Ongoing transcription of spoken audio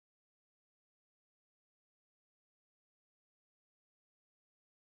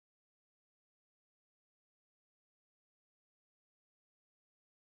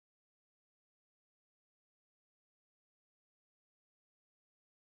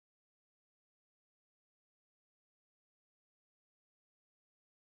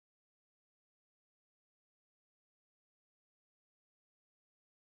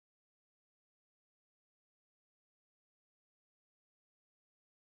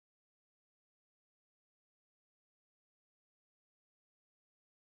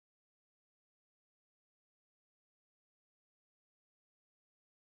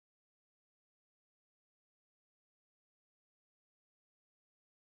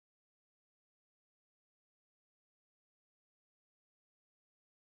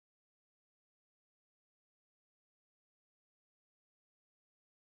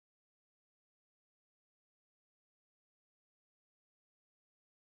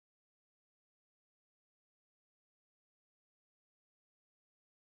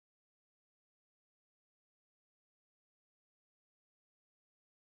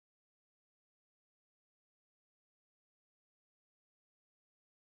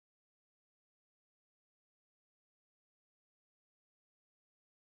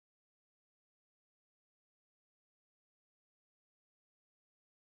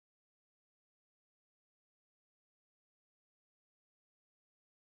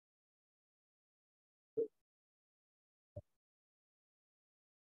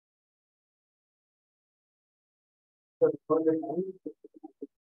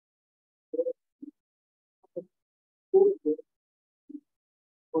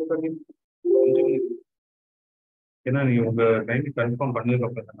ஏன்னா நீ உங்க டைம் கன்ஃபார்ம் பண்ணதுக்கு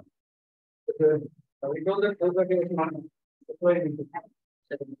அப்புறம்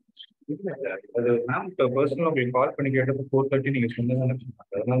அது மேம் இப்போ பர்சனல் உங்களுக்கு கால் பண்ணி கேட்டது 4:30 நீங்க சொன்னதானே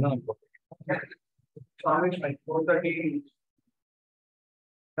சொன்னாங்க, அதனால தான் நான் 4:30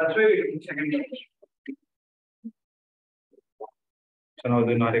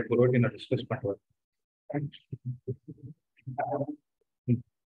 அது நாளைக்கு ஒரு வாட்டி நான் டிஸ்கஸ் பண்ணுவேன்.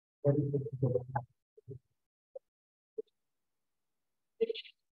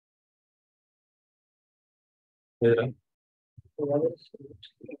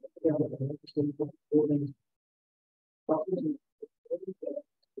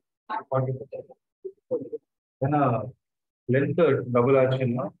 ஏன்னா லென்த் டபுள்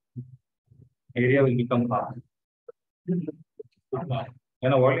ஆச்சுன்னா ஏரியா will become half.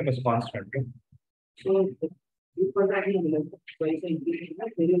 ஏன்னா வால்யூம் இஸ் கான்ஸ்டன்ட்.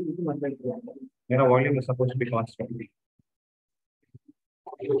 ஏன்னா volume is suppose to be constant.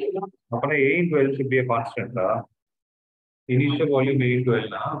 அப்பனா A into L should be a constant. Initial volume A into L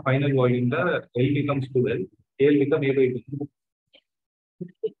na final volume the L becomes 2L, L become A by 2.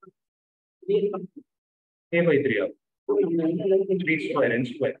 A by 3 3 square N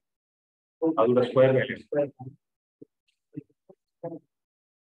square. That is square value.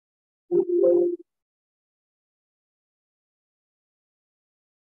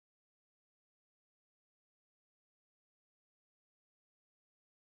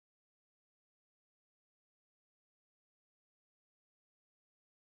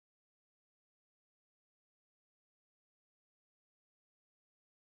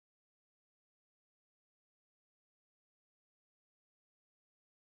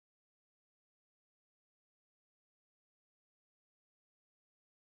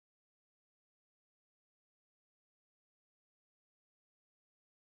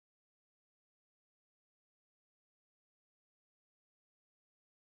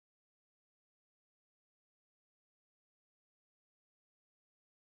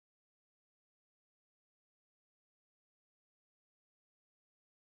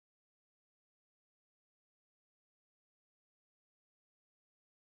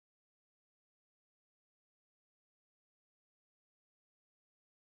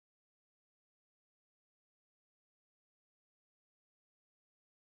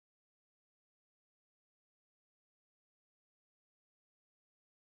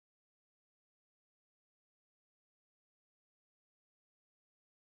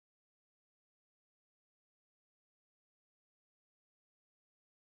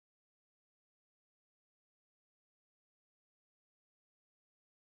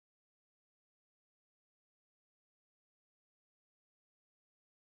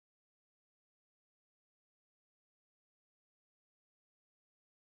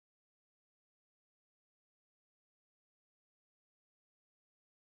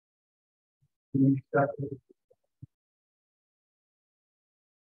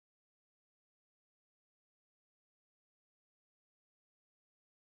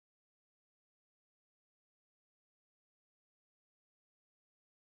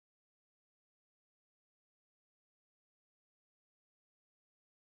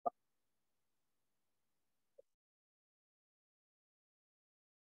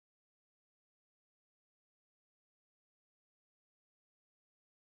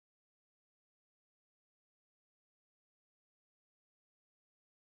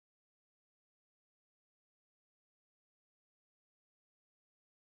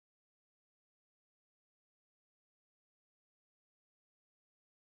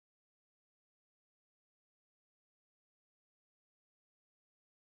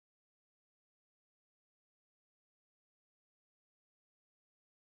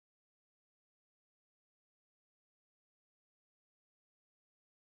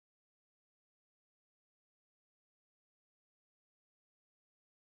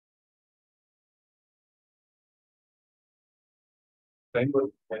 Time was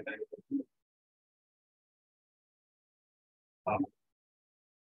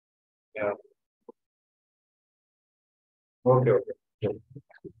yeah. Okay.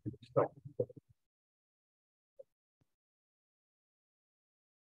 Stop.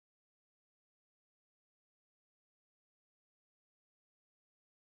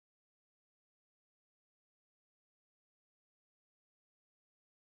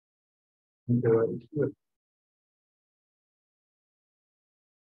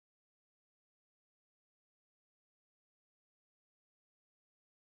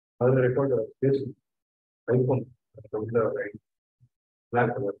 I'll record this iPhone. Right?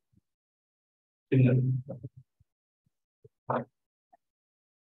 Black color. Signal. Right.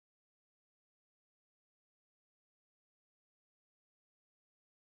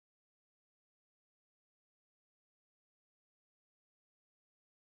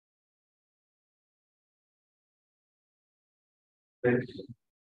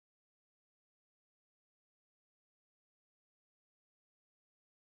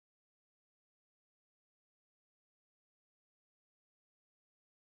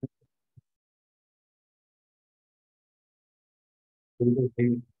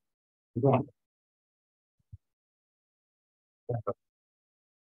 Go on.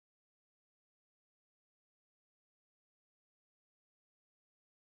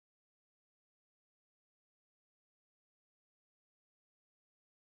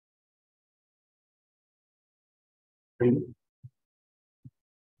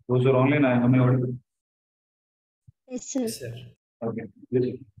 Those are online. I am audible. Yes, sir. Yes, sir. Okay.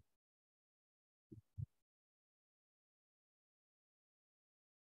 Listen.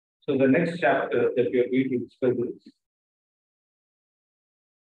 So the next chapter that we are going to discuss is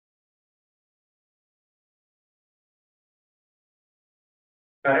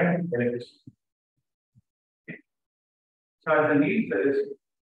current electricity. So as the name says,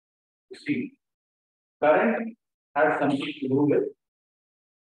 see, current has something to do with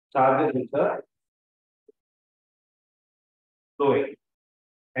charges which are flowing,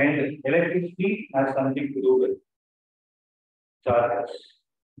 and electricity has something to do with charges.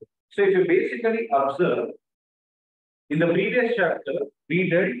 So if you basically observe, in the previous chapter, we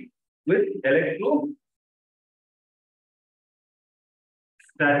did with electrostatics.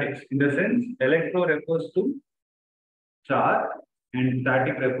 In the sense, electro refers to charge and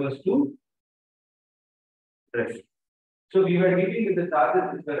static refers to rest. So we were dealing with the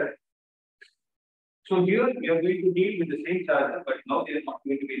charges which were. So here we are going to deal with the same charges, but now they are not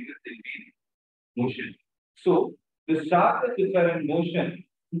going to be interested in motion. So the charges which are in motion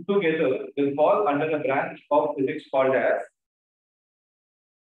together will fall under the branch of physics called as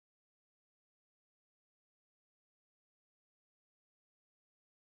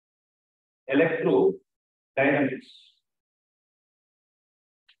electrodynamics.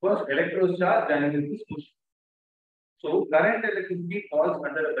 First, electrocharge dynamics is motion. So current electricity falls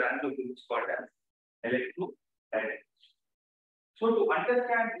under a branch of physics called as electrodynamics. So to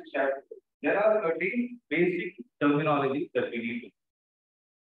understand this chapter, there are certain basic terminologies that we need to.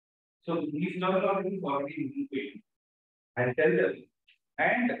 So these terminologies already need to and tell them.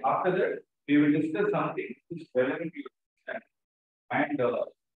 And after that, we will discuss something which is relevant to your understanding. And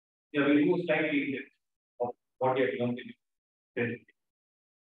yeah, we'll use slightly of what you have learned in.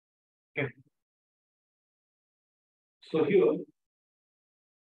 Okay. So here,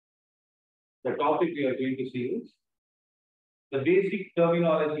 the topic we are going to see is the basic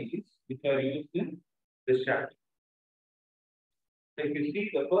terminologies which are used in this chapter. So if you see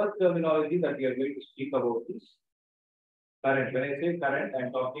the first terminology that we are going to speak about is current. When I say current, I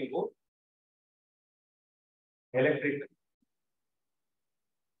am talking about electric.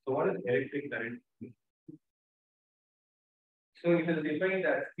 So what is electric current? So it is defined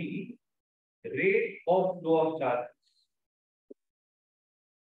as the rate of flow of charges.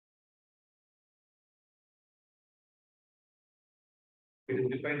 It is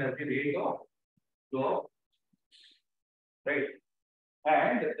defined as the rate of flow, right?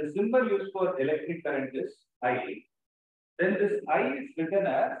 And the symbol used for electric current is I. Then this I is written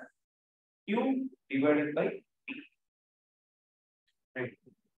as Q divided by T. Right.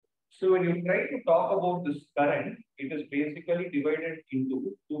 So when you try to talk about this current, it is basically divided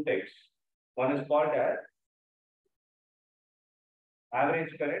into two types. One is called as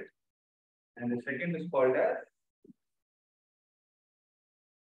average current, and the second is called as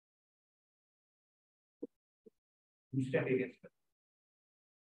instantaneous current.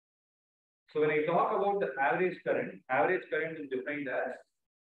 So when I talk about the average current is defined as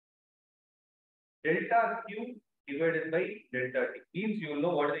delta Q divided by delta T. Means you will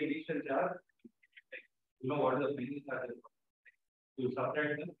know what is the initial charge, you know what is the final charge. You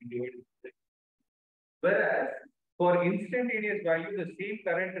subtract them and divide it. Whereas for instantaneous value, the same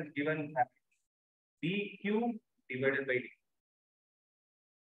current is given as dq divided by dt.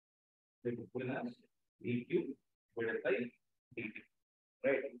 That is given as dq divided by dt.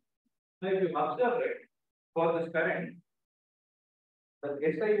 Right. Now, if you observe, right, for this current, the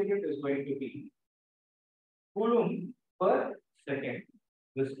SI unit is going to be coulomb per second.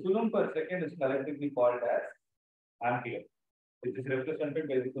 This coulomb per second is collectively called as ampere, which is represented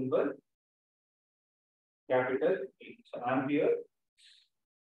by the symbol capital E. So ampere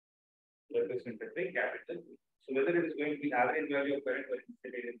represented by capital E. So whether it is going to be average value of current or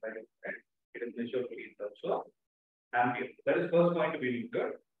instantaneous value of current, it is measured to be in terms of ampere. That is first point to be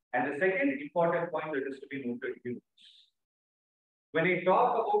noted. And the second important point that is to be noted is when I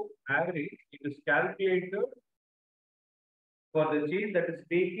talk about average, it is calculated for the change that is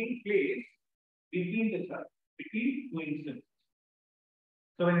taking place between the charge, between two instances.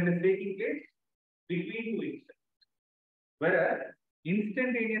 So when it is taking place between two instances, whereas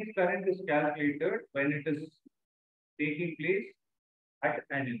instantaneous current is calculated when it is taking place at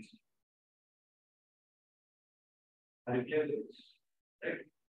an instant. Are you clear with this? Right?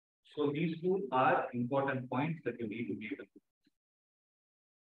 So these two are important points that you need to be able to.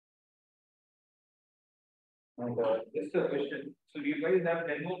 And this is a question. So do you guys have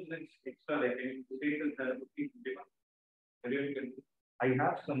 10 more minutes extra, like any status that 15, I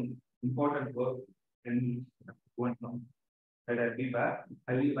have some important work and going on that I'll be back.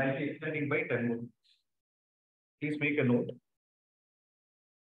 I'll be extending by 10 more minutes. Please make a note.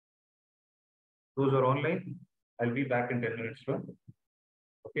 Those are online. I'll be back in 10 minutes.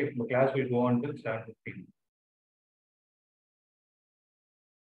 Okay, the class will go on till 7:15.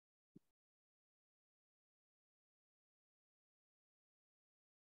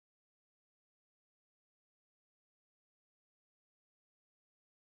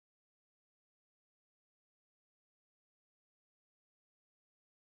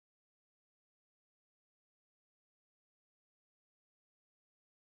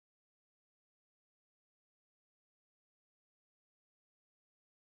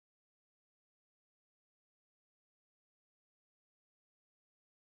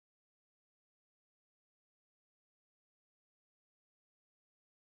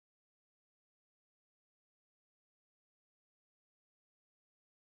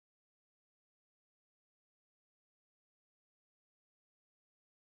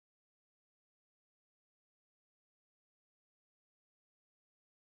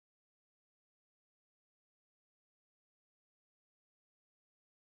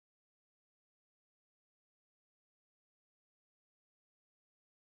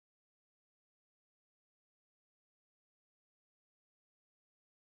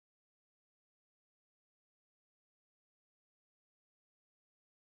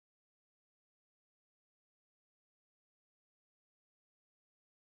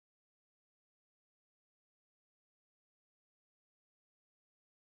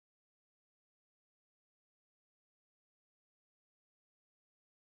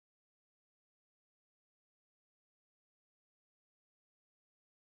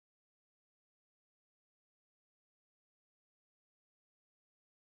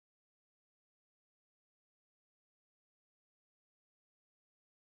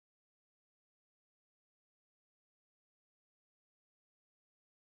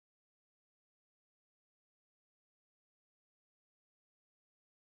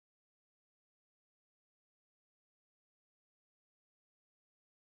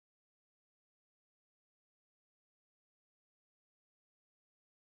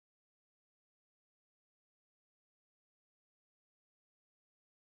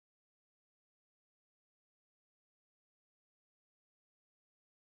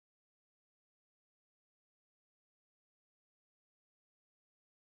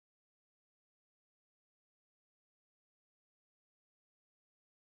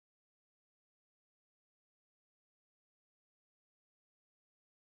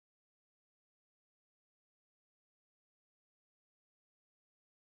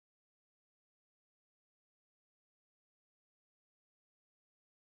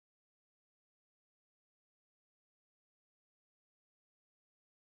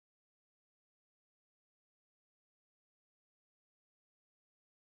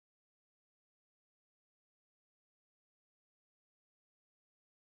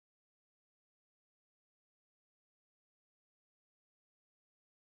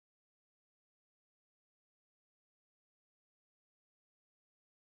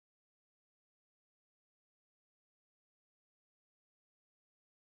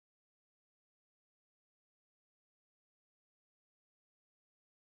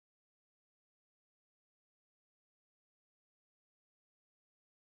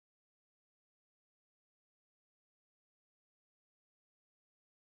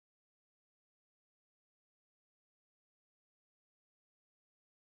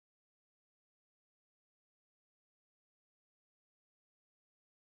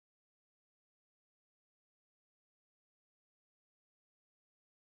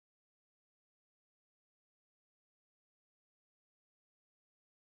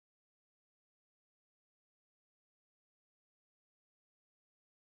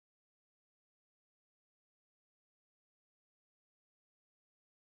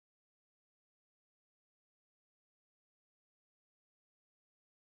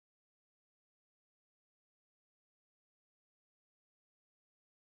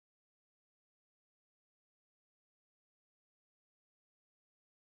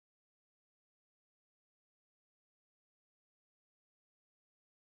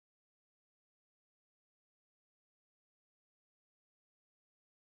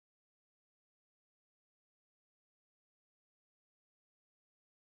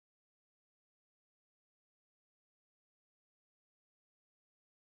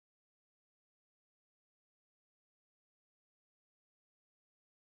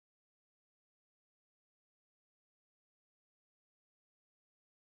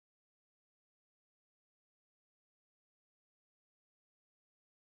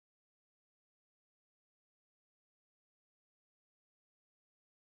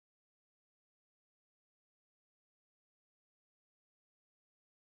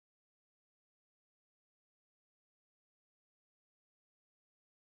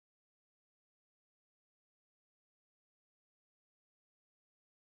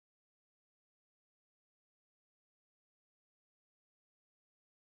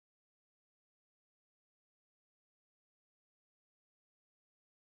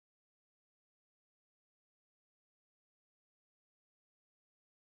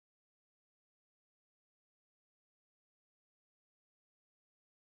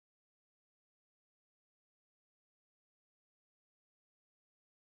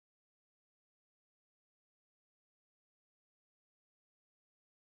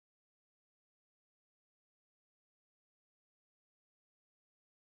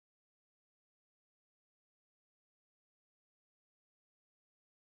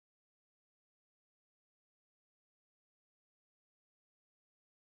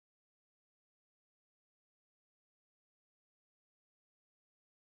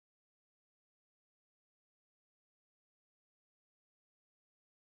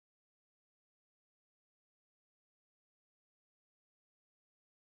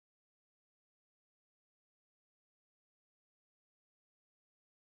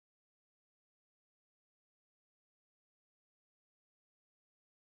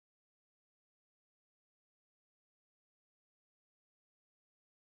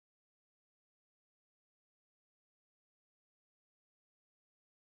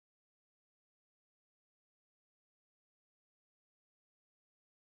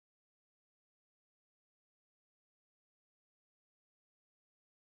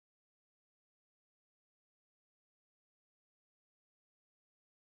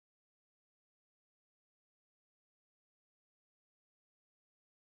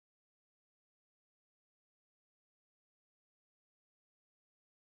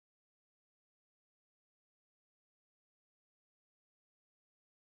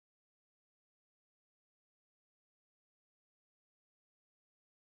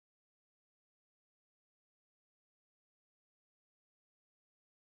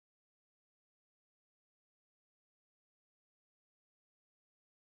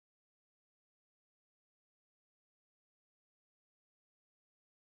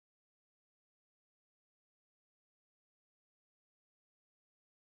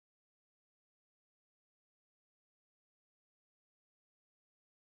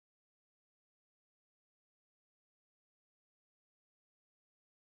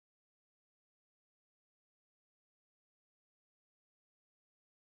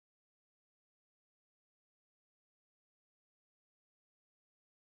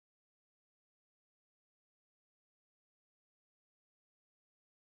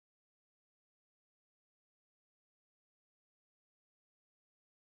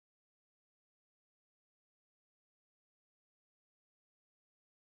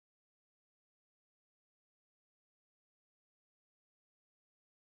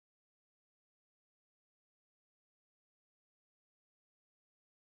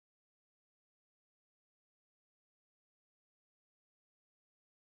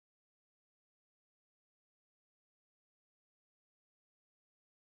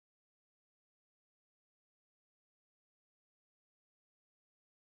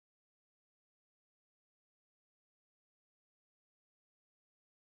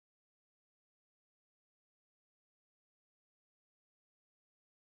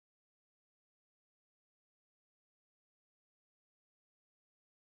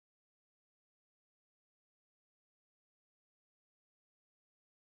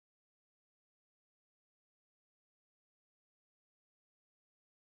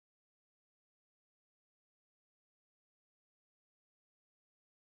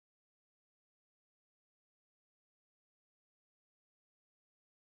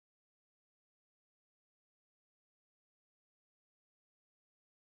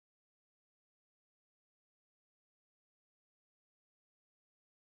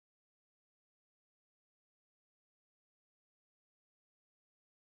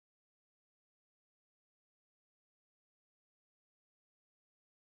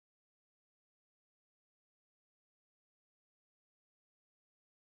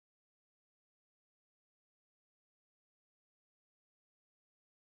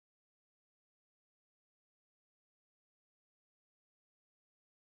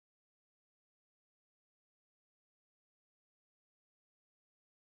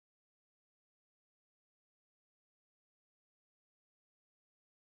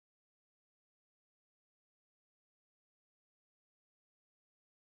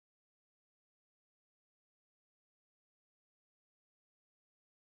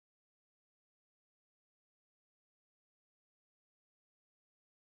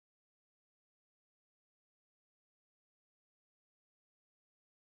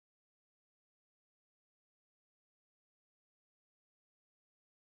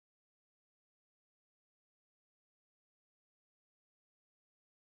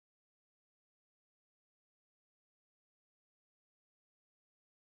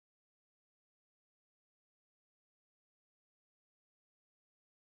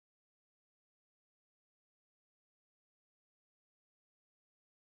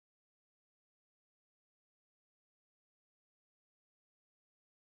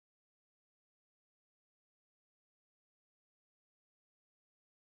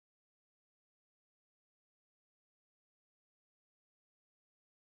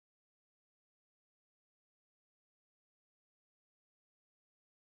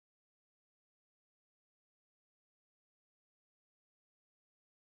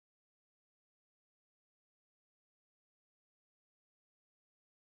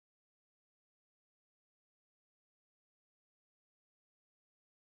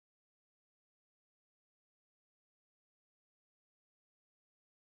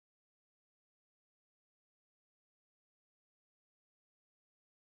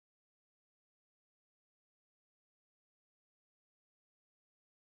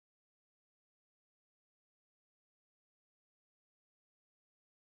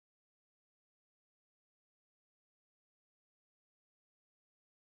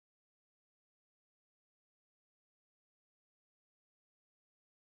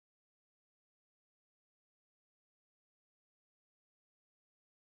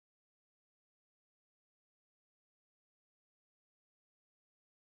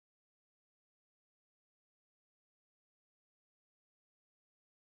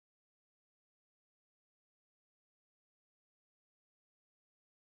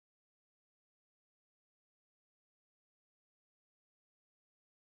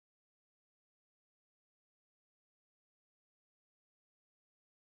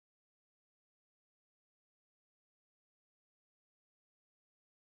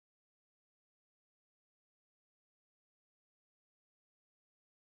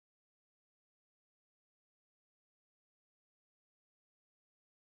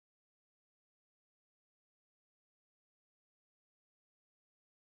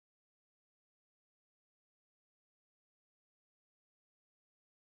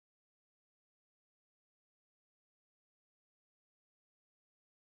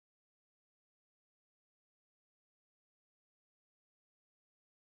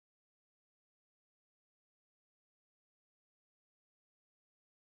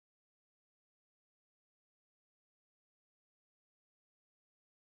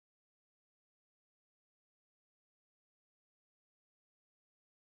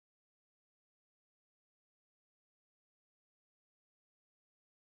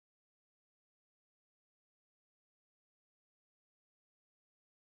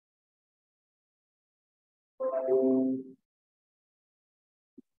 So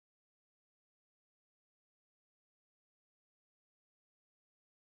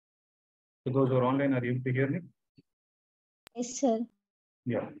those who are online, are you able to hear me? Yes, sir.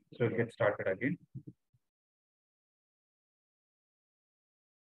 Yeah, so we'll get started again.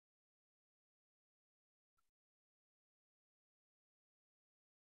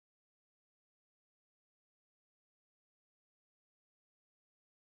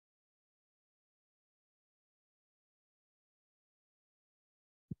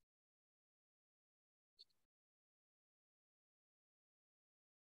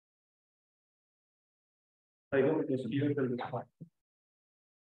 I hope it was clear till this point.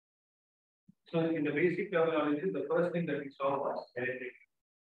 So in the basic terminology, the first thing that we saw was electric.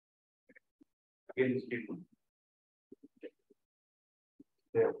 Again, this statement.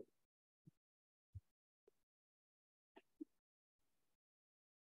 There.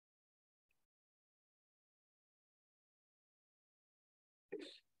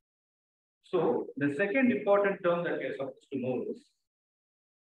 So the second important term that we are supposed to know is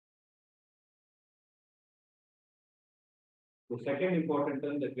potential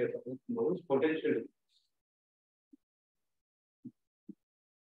difference.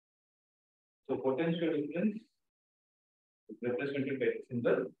 So potential difference is represented by the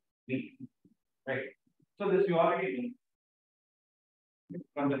symbol V. Right. So this you already know.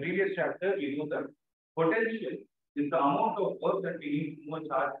 From the previous chapter, we know that potential is the amount of work that we need to move a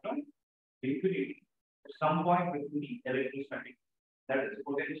charge from infinity to some point within the electrostatic. That is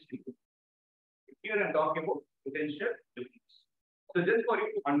potential. Here I'm talking about potential difference. So just for you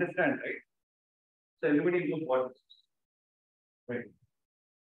to understand, right? So everybody knows what this is. Right.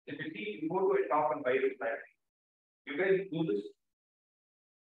 If you see, you go to a top and buy this slide. You guys do this.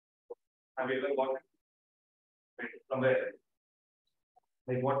 Have you ever bought it? Right. Somewhere.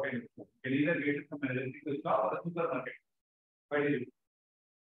 Like what kind of? You can either get it from an electrical shop or a supermarket. Where do you?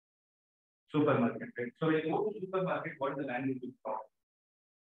 Supermarket. Right? So when you go to supermarket, what is the language you talk?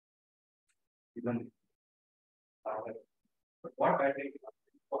 Even but what I think,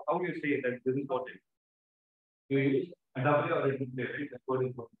 how do you say that this is what it is? You use a W or a W, right? That's what is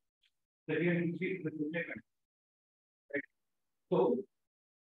important. So here you see the statement. Right? So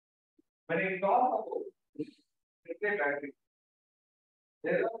when I talk about this battery,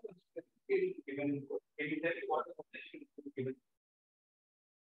 there are some specifications given. Can you tell me what the definition is given?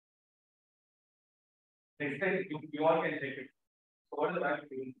 Next time you all can check it. So what is the value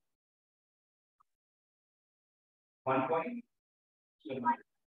given? 1 point.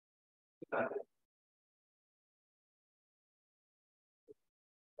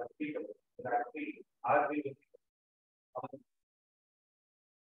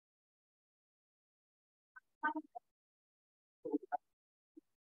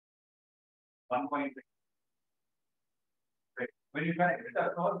 One point. Right. When you connect it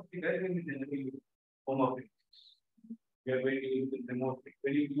across, there will be generally home office. We are going to use it remotely.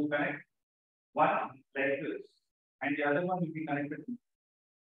 When you connect one like this, and the other one will be connected to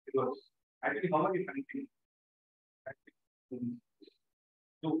yours. Actually, how are you connecting?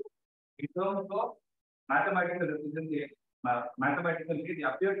 So, in terms of mathematical representation, mathematically they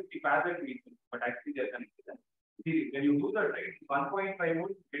appear to be parallel to each other, but actually they are connected. See, when you do that, right, 1.5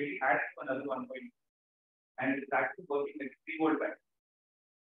 volts getting added to another 1. And it's actually working like 3 volt back.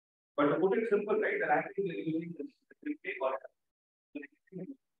 But to put it simple, right, they're actually using this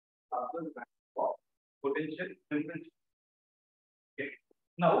or potential difference. Okay.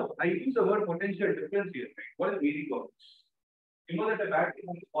 Now, I use the word potential difference here. Right? What is the meaning of this? You know that the battery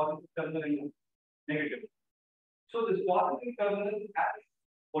has positive terminal and negative. So this positive terminal has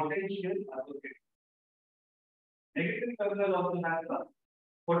potential associated. Negative terminal also has a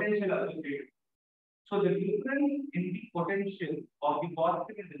potential associated. So the difference in the potential of the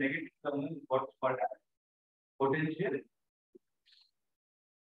positive and the negative terminal is what's called as potential.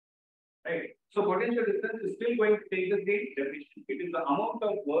 Right. So potential difference is still going to take the same definition. It is the amount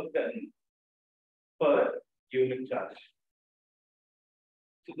of work done per unit charge.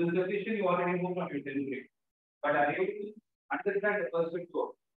 So this definition you already know from your 10th grade. But are you able to understand the perspective of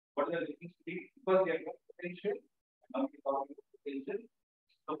what are the difference between? Because they have potential and now we talk about potential.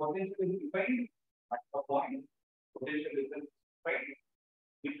 So potential is defined at a point. Potential difference is defined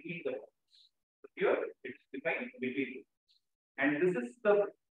between the points. So here it's defined between the points. And this is the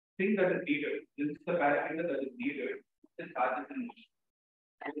thing that is needed. This is the parameter that is needed. The charges and motion.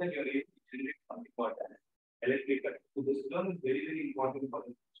 So that you are able to generate something called as electrical. So this term is very, very important for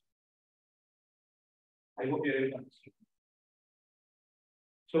this. I hope you are able to understand.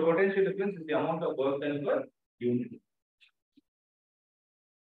 So potential difference is the amount of work done per unit.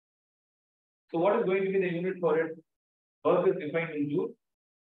 So what is going to be the unit for it? Work is defined in joule.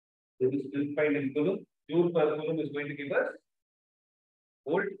 This is defined in coulomb. Joule per coulomb is going to give us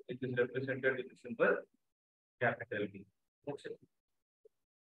volt, which is represented with the symbol capital V. That's it.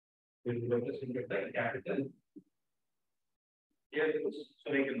 It is represented by capital. Here it is.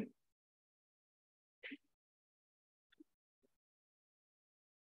 So we can.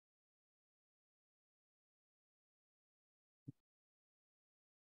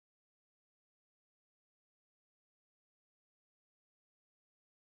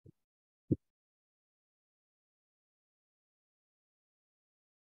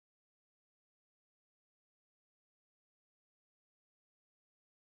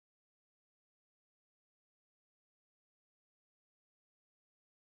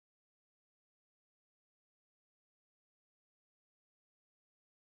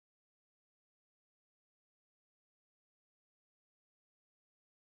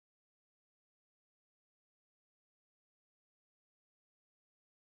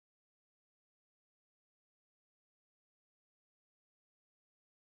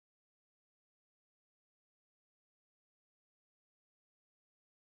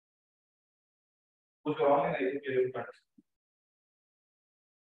 Who's wrong and I think you will understand.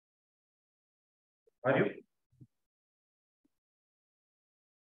 Are you?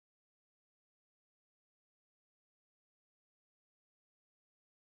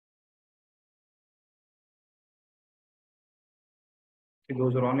 If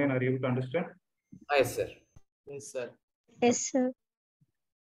those are online, are you able to understand? Yes, sir. Yes, sir. Yes, sir.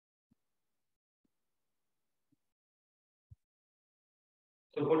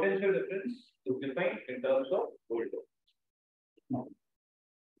 So potential difference is defined in terms of voltage. Now,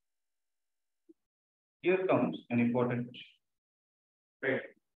 here comes an important question. Right.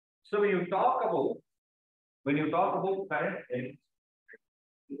 So when you talk about current electricity,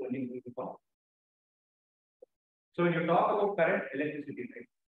 so when you talk about current electricity, right,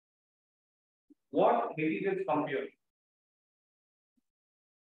 what materials come here?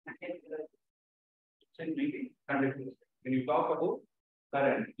 Conductors. When you talk about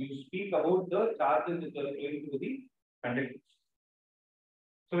current, you speak about the charges which are flowing through the conductors.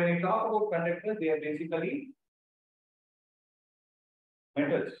 So when you talk about conductors, they are basically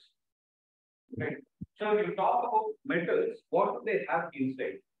metals. Right. So when you talk about metals, what do they have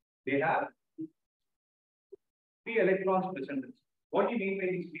inside? They have free electrons present. What do you mean by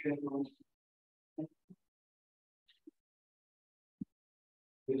these free electrons?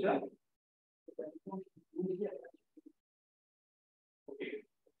 Which are? Okay.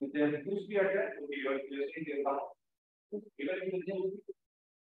 If they are used to be attached, okay, you are saying they are.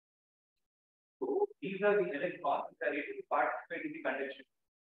 So these are the electrons that are able to participate in the conduction.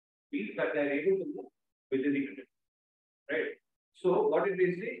 Means that they are able to move within the conductor. Right. So what did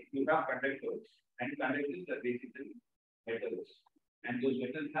they say? You have conductors, and conductors are basically metals. And those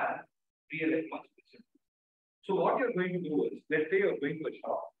metals have free electrons. So what you're going to do is, let's say you're going to a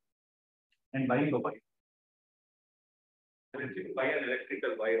shop and buying a wire. Let's say you buy an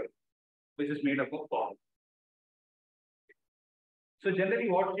electrical wire, which is made up of copper. So generally,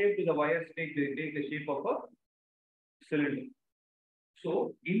 what shape do the wires take? They take the shape of a cylinder.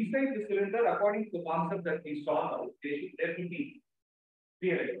 So inside the cylinder, according to the concept that we saw now, there will be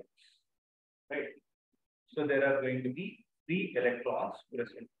three electrons, right? So there are going to be 3 electrons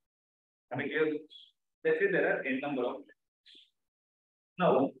present. I mean, let's say there are n number of electrons.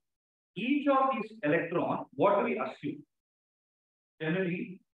 Now, each of these electrons, what do we assume?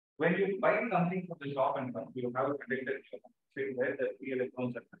 Generally, when you buy something from the shop and you have a conductor saying where the 3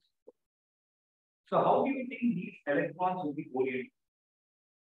 electrons are present. So how do you think these electrons will be oriented?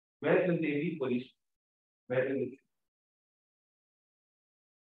 Where will they be positioned? Where will they?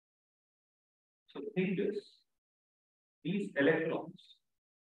 So the thing is, these electrons,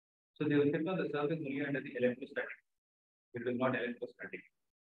 so they will sit on the surface only under the electrostatic. It is not electrostatic.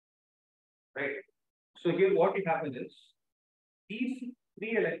 Right? So here what will happen is, these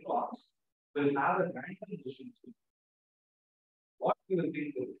 3 electrons will have a random motion. What you will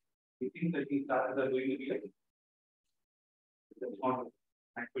think is, you think that these charges are going to be like, that's not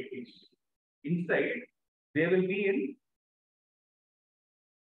activities. Inside, they will be in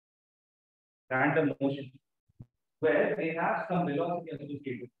random motion, where they have some velocity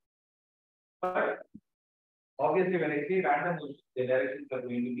associated. But obviously, when I say random motion, the directions are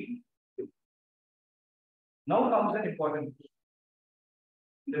going to be different. Now comes an important question.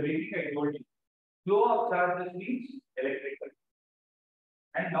 In the beginning, I told you, flow of charges means electrical.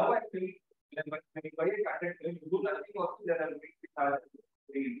 And now actually, when you buy a conductor, you do nothing also, there are electric charges.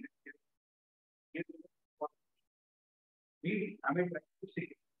 I mean,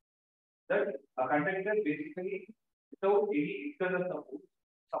 that a conductor basically without any external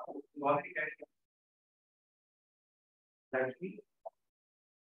support is already carrying actually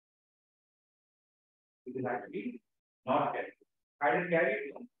it is actually not carried. I will carry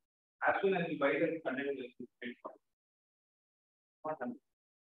it as soon as you buy the conductor is not done.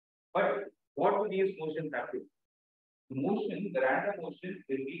 But what do these motions have to do? The motion, the random motion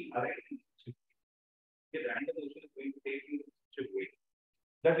will be arranged in such a way. The random motion is going to take in such a way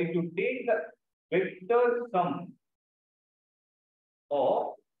that if you take the vector sum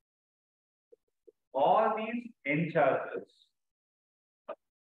of all these n charges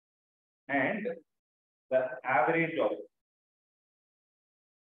and the average of it.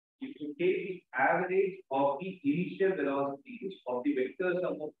 If you take the average of the initial velocities of the vector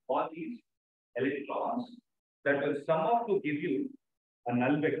sum of all these electrons, that will sum up to give you a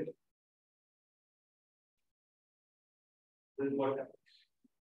null vector. This is what happens.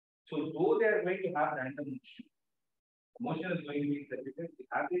 So, though they are going to have random motion is going to be specific, the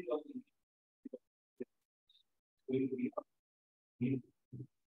average of the is going to be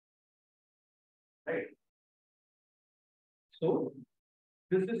right. So,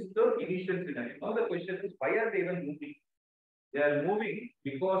 this is the initial scenario. Now, the question is why are they even moving? They are moving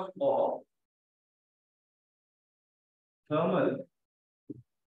because of thermal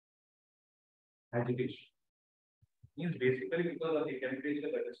agitation. Means basically because of the temperature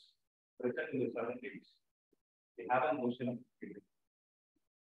that is present in the surroundings, they have a motion of activity.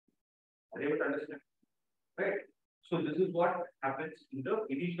 Are you able to understand? Right. So this is what happens in the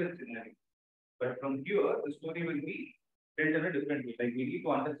initial scenario. But from here, the story will be built in a different way. Like we need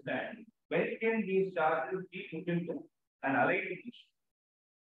to understand when can these charges be put into an aligned motion.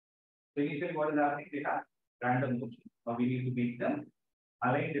 So initially, what is happening? They have random motion. Now we need to make them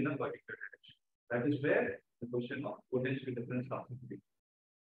aligned in a particular direction. That is where the question of potential difference comes into,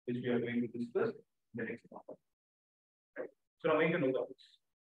 which we are going to discuss in the next one. Right. So now make a note of this.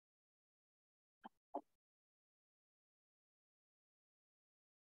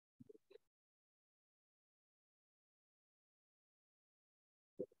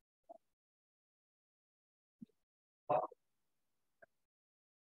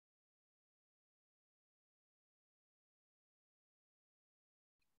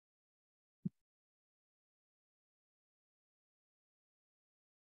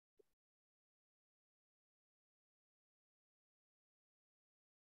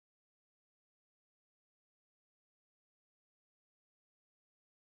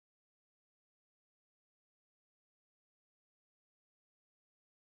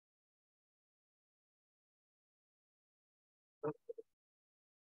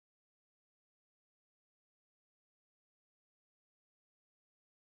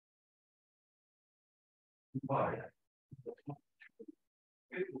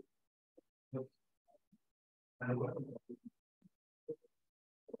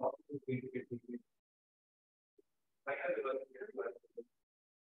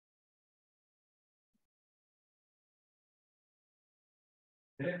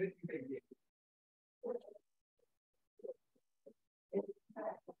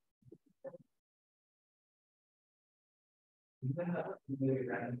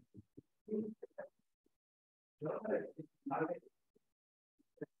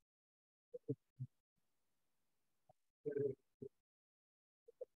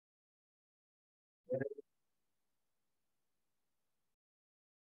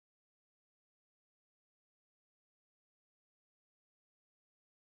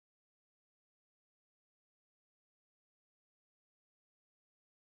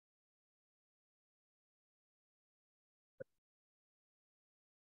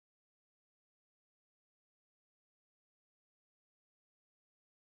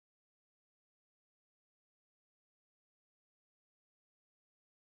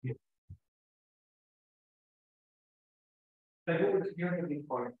 I hope it's clear to this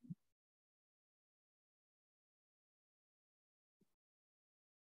point.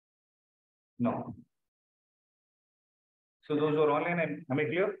 No. So those who are online, am I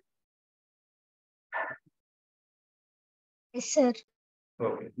clear? Yes, sir.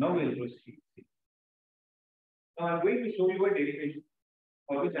 Okay. Now we'll proceed. Now I'm going to show you a derivation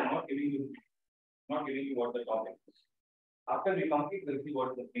for which I'm not giving you what the topic is. After we complete, we'll see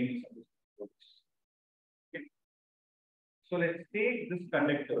what the name is of this. Okay. So let's take this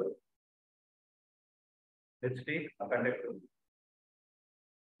conductor. Let's take a conductor.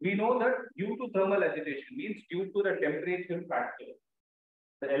 We know that due to thermal agitation means due to the temperature factor,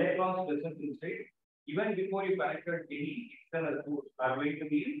 the electrons present inside, even before you connected any external force, are going to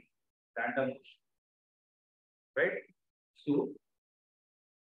be in random motion. Right? So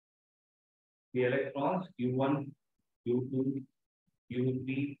the electrons U1, U2,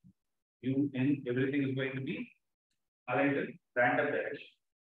 U3, UN, everything is going to be aligned in random direction.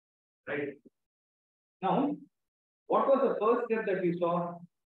 Right? Now, what was the first step that we saw?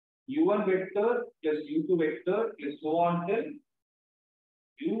 U1 vector plus U2 vector plus so on till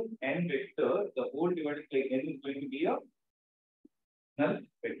UN vector, the whole divided by N is going to be a null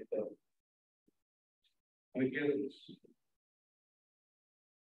vector.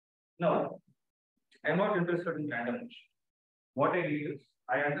 Now, I am not interested in random motion. What I need is,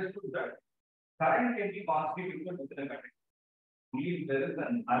 I understood that current can be constituted within a conductor. If there is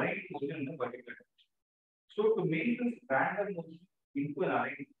an aligned motion in a particular direction. So, to make this random motion into an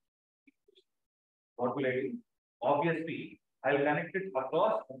aligned motion, what will I do? Obviously, I'll connect it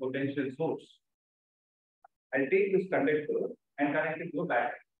across a potential source. I'll take this conductor and connect it to a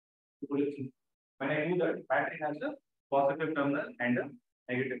battery. When I do that, battery has a positive terminal and a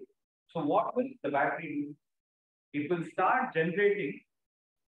negative. So what will the battery do? It will start generating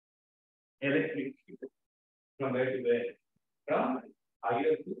electric field from where to where? From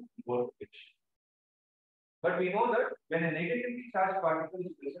higher to lower pitch. But we know that when a negatively charged particle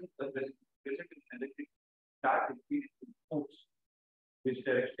is present in electric charge, it moves which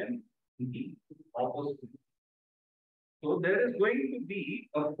direction? In the opposite. So there is going to be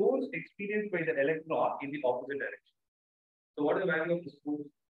a force experienced by the electron in the opposite direction. So what is the value of this force?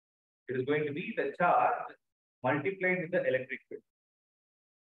 It is going to be the charge multiplied with the electric field.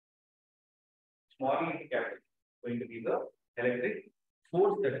 Small into capital going to be the electric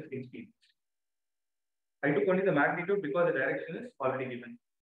force that is experienced. I took only the magnitude because the direction is already given.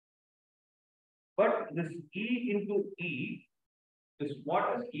 But this E into E is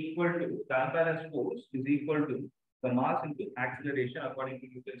what is equal to the unbalanced force is equal to the mass into acceleration according to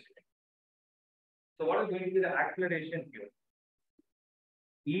Newton's law. So what is going to be the acceleration here?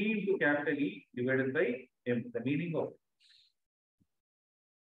 E into capital E divided by M. The meaning of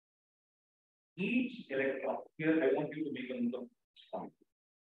each electron. Here I want you to make a note of this point.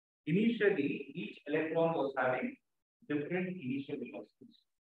 Initially, each electron was having different initial velocities.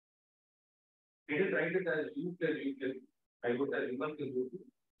 It is written as U plus U plus U. I wrote as U1 plus U2,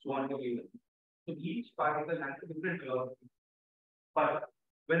 so on to U1. So each particle has a different velocity. But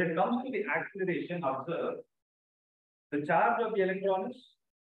when it comes to the acceleration, observe the charge of the electron is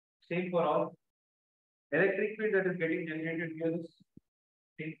same for all. Electric field that is getting generated here is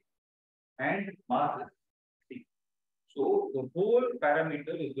same, and mass is same. So the whole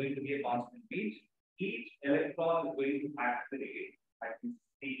parameter is going to be a constant. Means each electron is going to accelerate at the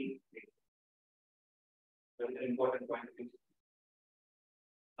same rate. That's an important point.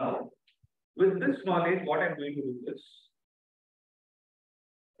 Now, with this knowledge, what I'm going to do is,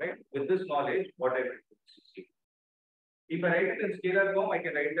 right? With this knowledge, what I will do is, if I write it in scalar form, I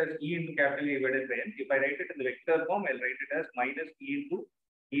can write it as E into capital E divided by N. If I write it in the vector form, I'll write it as minus E into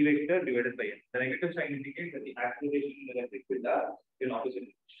E vector divided by N. The negative sign indicates that the acceleration in the electric field are in opposite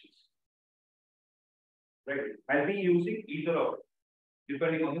directions. Right? I'll be using either or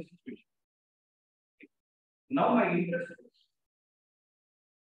depending on the situation. Now my interest is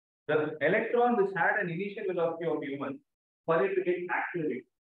the electron which had an initial velocity of U1 for it to get accelerated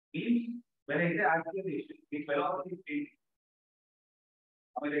means when I say acceleration, the velocity changes.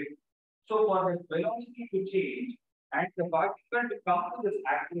 So for the velocity to change and the particle to come to this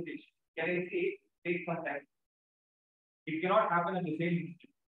acceleration, can I say take some time? It cannot happen at the same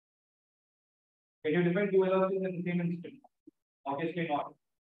instant. Can you define two velocities at the same instant? Obviously not.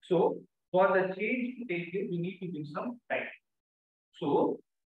 So for the change to take place, we need to give some time. So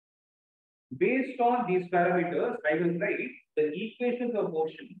based on these parameters, I will write the equations of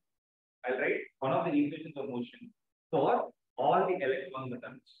motion. I'll write one of the equations of motion for all the electron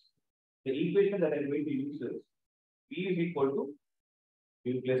atoms. The equation that I'm going to use is V is equal to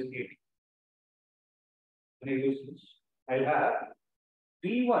U plus K. When I use this, I'll have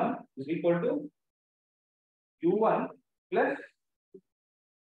V1 is equal to U1 plus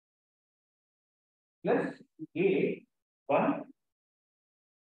A1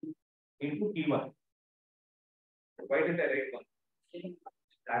 into T1. Why did I write one?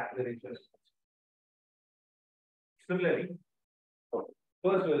 Acceleration. Similarly,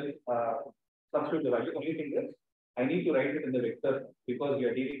 first we'll substitute the value. Only thing is, I need to write it in the vector because we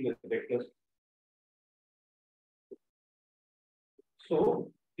are dealing with vectors.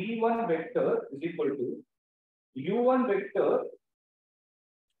 So V1 vector is equal to U1 vector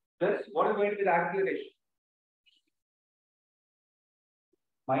plus what is going to be the acceleration?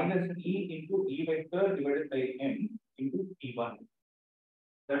 Minus E into E vector divided by M into T1.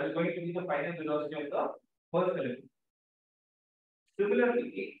 That is going to be the final velocity of the first element.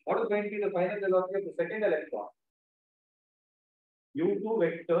 Similarly, what is going to be the final velocity of the second electron? U2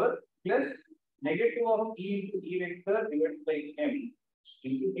 vector plus negative of E into E vector divided by M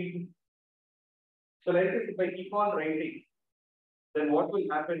into E2. So like this, if I keep on writing, then what will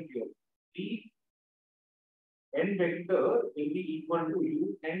happen here? The n vector will be equal to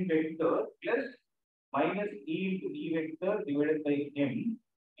U n vector plus minus E into E vector divided by M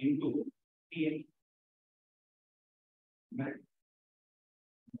into Tn.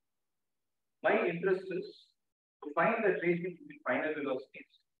 My interest is to find the relation between final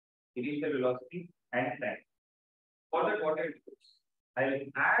velocities, initial velocity, and time. For that, what I do is I will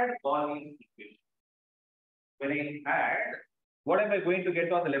add all these equations. When I add, what am I going to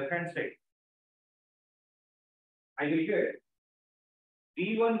get on the left hand side? I will get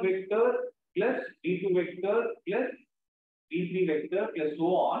d1 vector plus d2 vector plus d3 vector plus so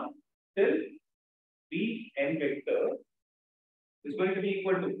on till dn vector is going to be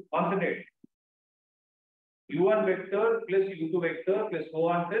equal to, concentrate, u1 vector plus u2 vector plus so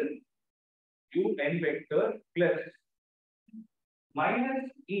on till un vector plus minus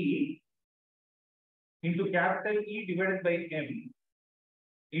e into capital E divided by m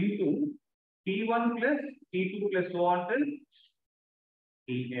into T1 plus T2 plus so on till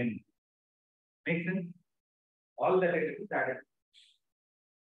Tn. Make sense? All that I did is added.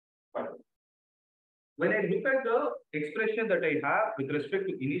 But when I look at the expression that I have with respect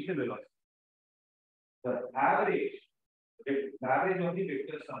to initial velocity, the average of the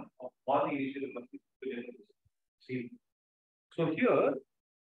vector sum of all the initial velocities. See, so here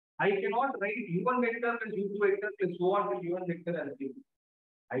I cannot write u1 vector plus u2 vector plus so on till u1 vector as u2.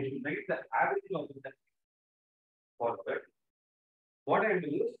 I should write the average of that. For that, what I do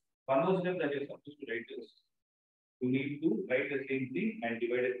is, one more step that you're supposed to write is, you need to write the same thing and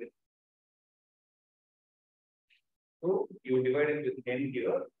divide it with. So you divide it with n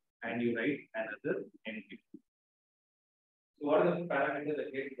here and you write another n here. So what is the parameter that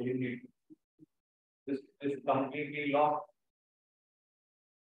gets eliminated? This is completely lost.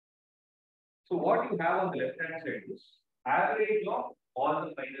 So what you have on the left hand side is average of all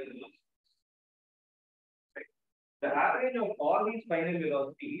the final velocities. Right? The average of all these final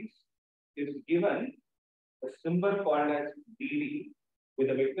velocities is given a symbol called as dd with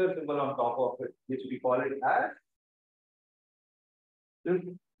a vector symbol on top of it, which we call it as this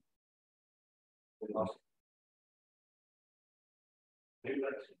velocity.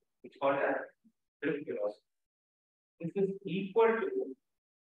 It's called as drift velocity. This is equal to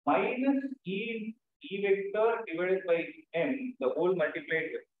minus E vector divided by m, the whole multiplied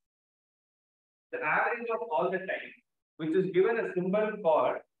with the average of all the time, which is given a symbol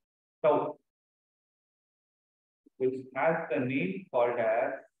called tau, which has the name called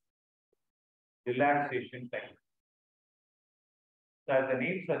as relaxation time. So as the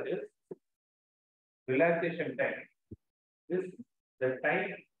name suggests, relaxation time is the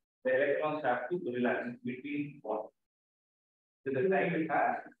time the electrons have to relax between what? So the time it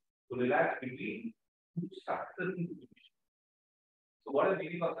has to relax between two successive positions. So what is the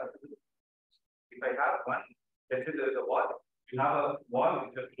meaning of successive? If I have one, let's say there is a wall, you have a wall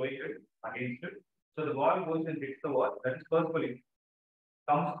which is throwing it against it. So the ball goes and hits the wall, that is first collision.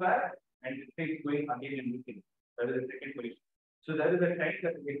 Comes back and it stays going again and again. That is the second collision. So there is a time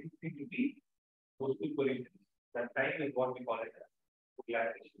that is existing between those two collisions. That time is what we call it as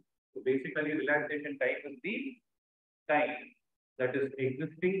relaxation. So basically, relaxation time is the time that is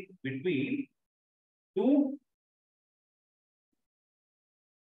existing between two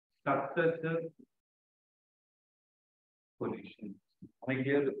successive collisions. Am I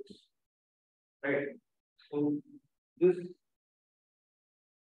clear with this? Right. So this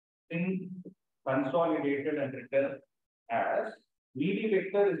thing consolidated and written as VD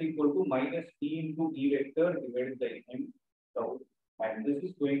vector is equal to minus E into E vector divided by M tau. And this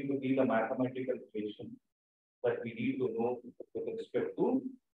is going to be the mathematical equation that we need to know with respect to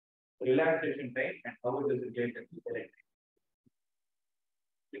relaxation time and how it is related to electric.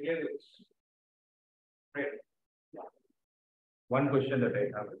 Clear this? Right. Yeah. One question that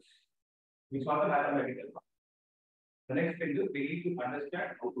I have is, we saw the mathematical part. The next thing is we need to understand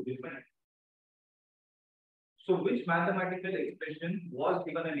how to define it. So which mathematical expression was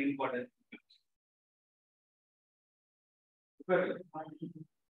given an importance? Well,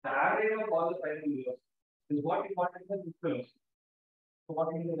 the average of all the final velocities is what we call as the velocity. So what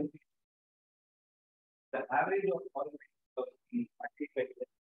is the average of all the velocities?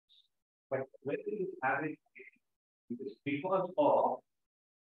 But when is average? It is because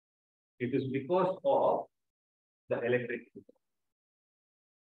of the electric field.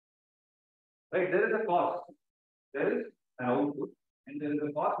 Right, there is a cost, there is an output, and there is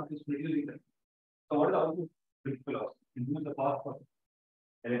a path which is reducing the. So what is the output velocity? Reduce the path for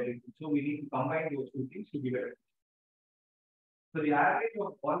electric. So we need to combine those two things to give it. So the average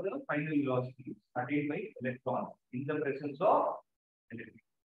of all the final velocities attained by electrons in the presence of electric.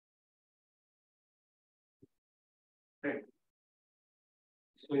 Right.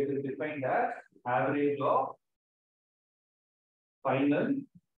 So it is defined as average of final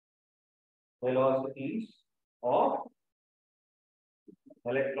velocities of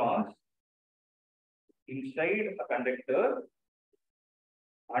electrons inside a conductor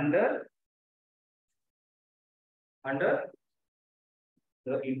under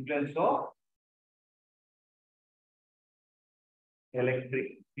the influence of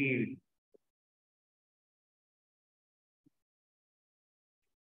electric field.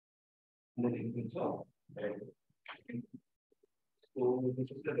 Under the influence of electric field. So this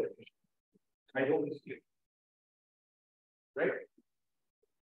is the definition. I hope it's clear. Right?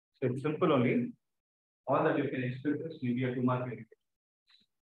 So it's simple only. All that you can expect is maybe a 2-mark verification.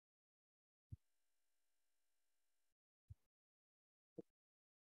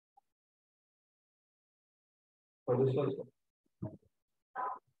 For this also.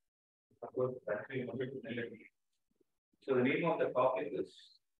 Of course, actually wanted to tell you. So the name of the topic is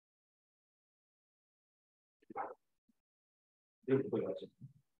beautiful also.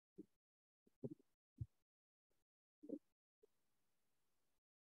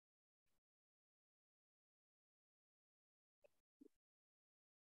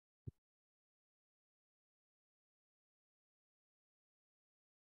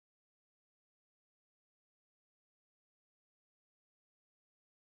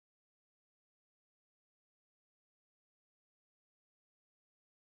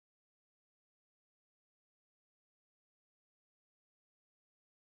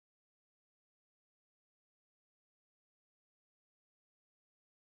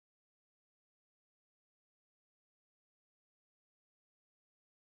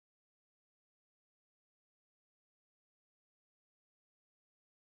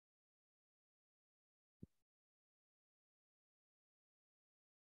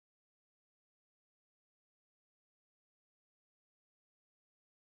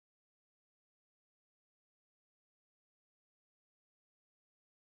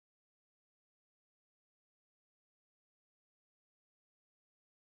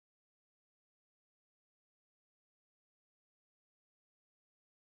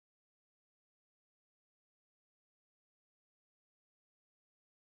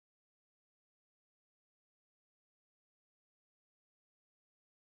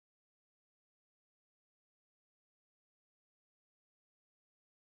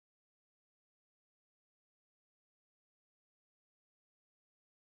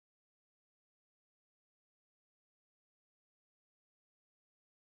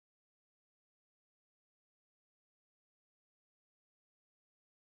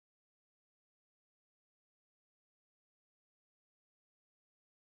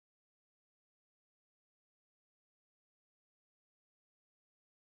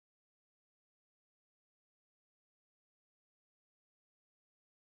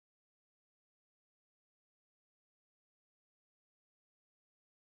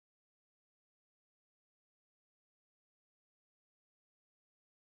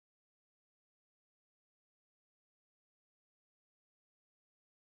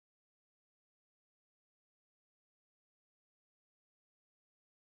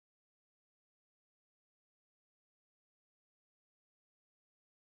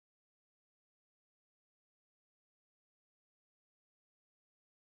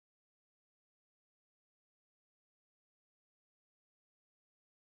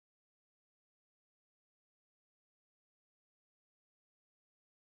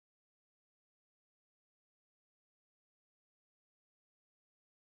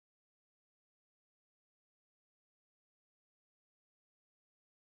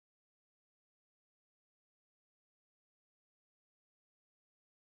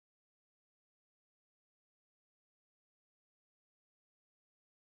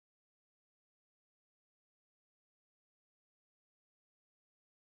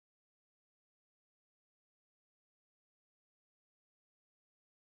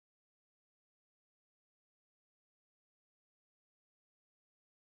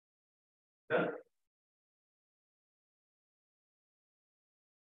 Done?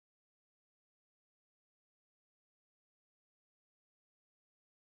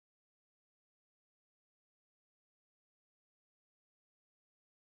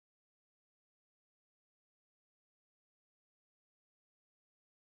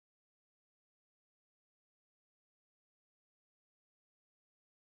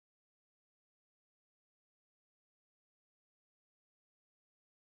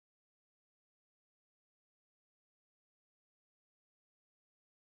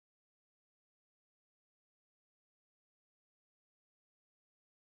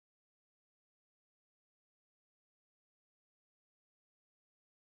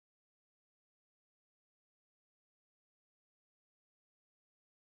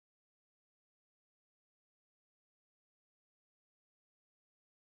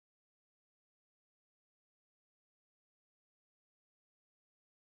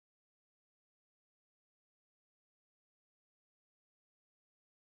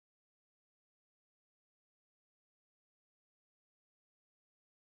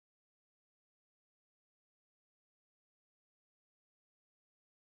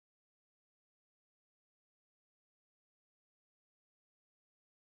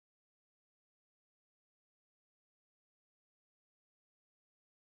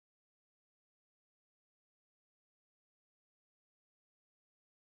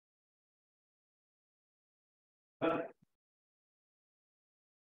 Can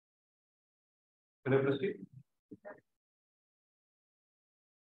I proceed?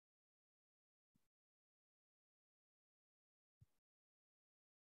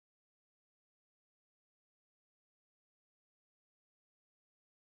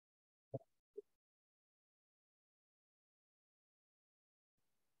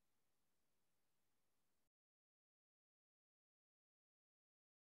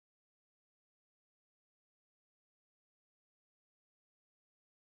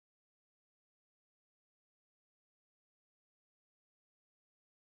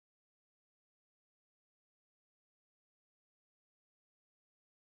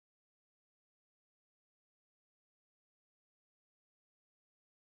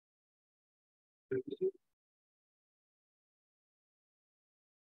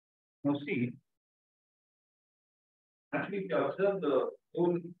 Now see, actually, if you observe the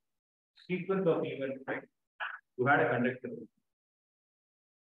whole sequence of events, right? You had a conductor.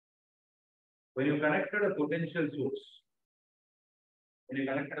 When you connected a potential source,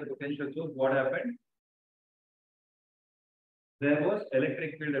 what happened? There was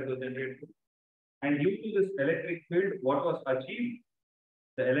electric field represented. And due to this electric field, what was achieved?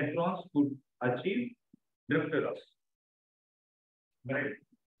 The electrons could achieve drift velocity. Right?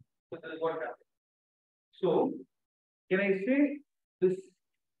 So that is what happened. So, can I say this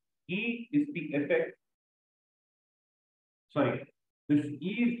E is the effect? Sorry, this E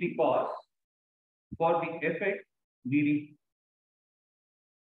is the cause for the effect the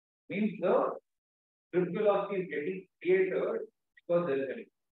means the drift velocity is getting created because there is an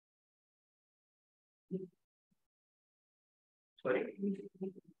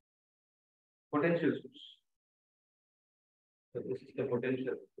potential source. So this is the potential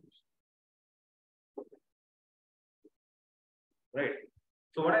source. Right.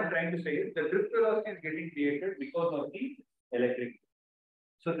 So what I'm trying to say is the drift velocity is getting created because of the electric.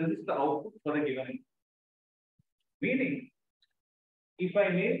 So this is the output for the given input. Meaning, if I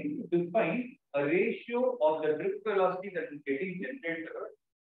may define a ratio of the drift velocity that is getting generated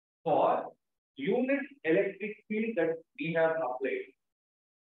for unit electric field that we have applied.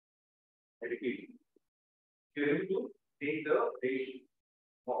 Education. You're able to take the ratio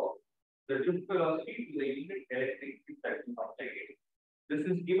of the drift velocity to the unit electric field that is applied. This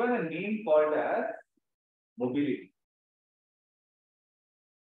is given a name called as mobility.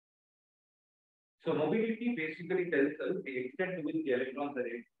 So mobility basically tells us the extent to which the electrons are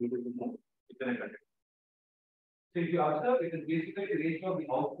able to move within a conductor. So if you observe, it is basically the ratio of the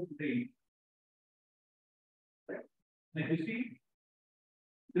output to the input. Right? Now you see,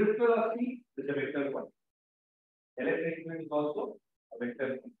 drift velocity is a vector quantity. Electric field is also a vector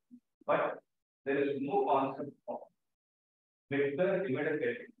quantity. But there is no concept of vector divided by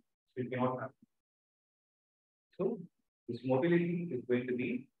electric. It cannot happen. So this mobility is going to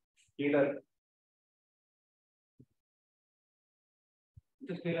be scalar.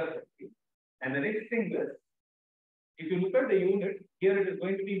 It's a scalar quantity. And the next thing is, if you look at the unit, here it is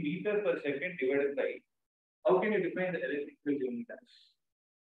going to be meter per second divided by. How can you define the electric field unit as?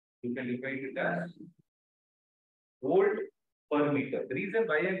 You can define it as volt per meter. The reason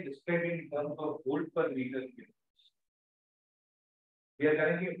why I am describing in terms of volt per meter is we are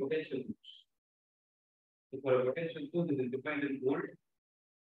currently a potential source. So for a potential source, it is defined in volt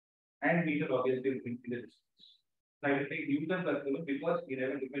and meter obviously is in the distance. So I will take Newton per coulomb because we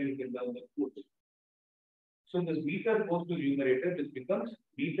never defined it in terms of volts. So this meter goes to numerator, which becomes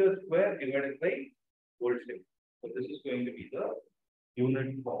meter square divided by volt second. So this is going to be the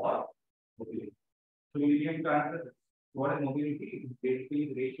unit for mobility. So we need to answer this. What is mobility? It's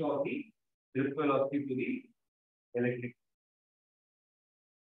basically the ratio of the drift velocity to the electric.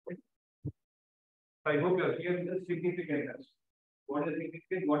 I hope you are clear with the significance. What is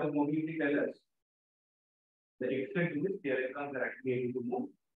significant? What does mobility tell us? The extent to which the electrons are actually able to move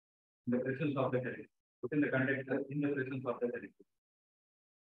in the presence of the electron. Within the conductor, in the presence of the electron.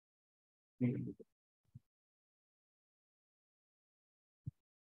 Newton.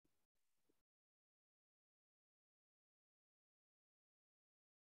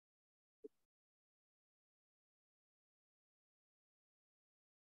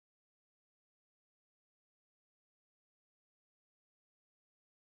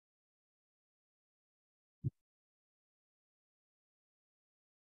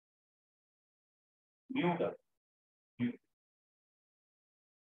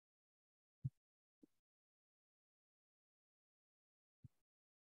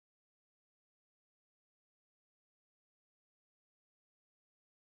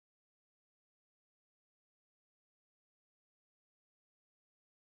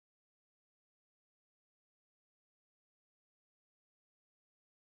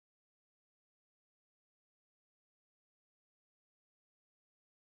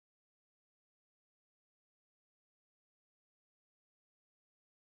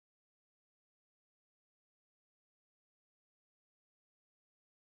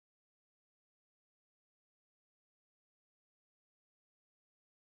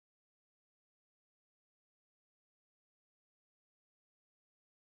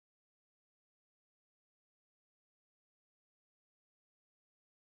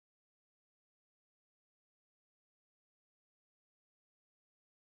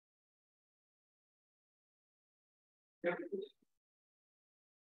 Yeah.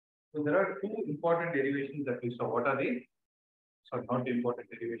 So there are two important derivations that we saw. What are they? Sorry, not important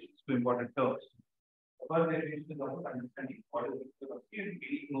derivations, two important terms. The first derivation is about understanding what is the velocity and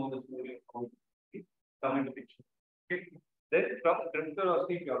we know the story of how it come into picture. Okay. Then from drift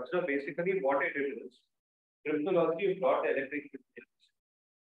velocity, if you observe basically what it is. Drift velocity, you plot the electric field.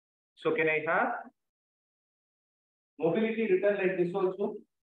 So can I have mobility written like this also?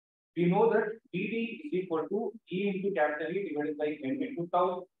 We know that Vd is equal to E into capital E divided by M into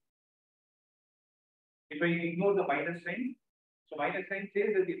tau. If I ignore the minus sign, so minus sign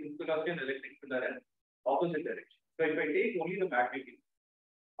says that the velocity and electric field are in opposite direction. So if I take only the magnitude,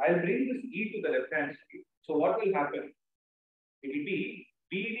 I'll bring this E to the left hand side. So what will happen? It will be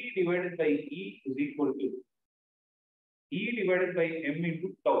Vd divided by E is equal to E divided by M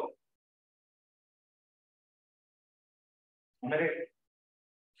into tau. Am I right?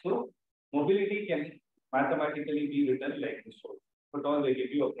 So mobility can mathematically be written like this. But all they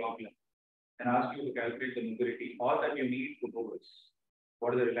give you a problem and ask you to calculate the mobility. All that you need to know is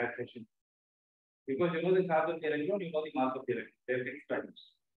what is the relaxation. Because you know the charge of the electron, you know the mass of the electron. They're fixed values.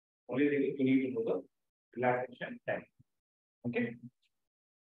 Only thing is you need to know the relaxation time. Okay.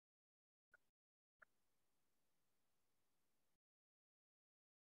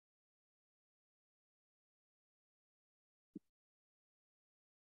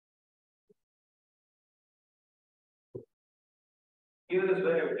 Here is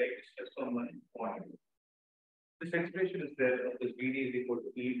where I would like to stress on one point. This expression is there of this Vd is equal to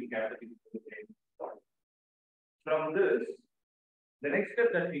E to capital E to the M. From this, the next step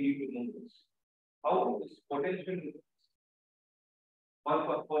that we need to know is how this potential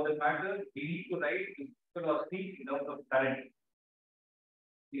for the matter, we need to write the velocity in terms of current.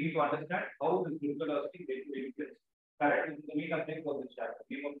 We need to understand how this velocity takes place. Current is the main object of this chapter.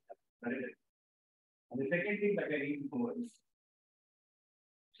 And the second thing that I need to know is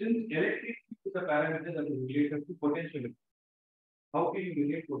since electric is a parameter that is related to potential, how can you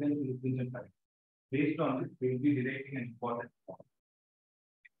relate potential difference and current? Based on this, we will be deriving an important point.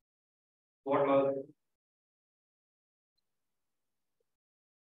 What was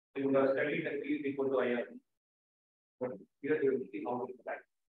you would have studied that E is equal to IR. But here you will see how it is like.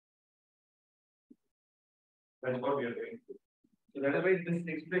 That's what we are going to do. So that is why this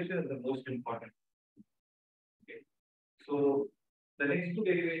expression is the most important. Okay. So the next two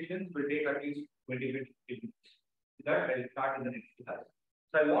derivations will take at least 20 minutes. That I will start in the next class.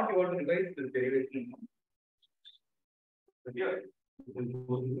 So I want you all to revise this derivation. But here,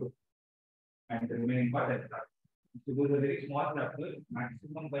 and the remaining part I start. So those are very small chapters,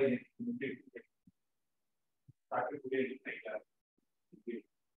 maximum by next week. Started today like that.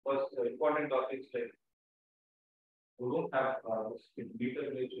 First, important topics like we don't have this meter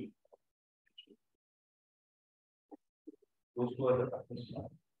relation. Those two are the factors.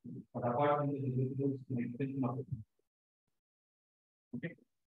 But apart from the individuals, an extension of it. Okay.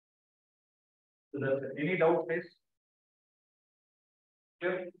 So there's any doubt, please?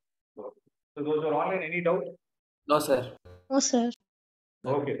 Clear? So those are online. Any doubt? No, sir. No, sir.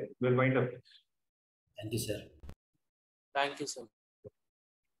 Okay, we'll wind up. Thank you, sir. Thank you, sir.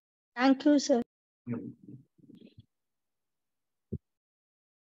 Thank you, sir. Yeah.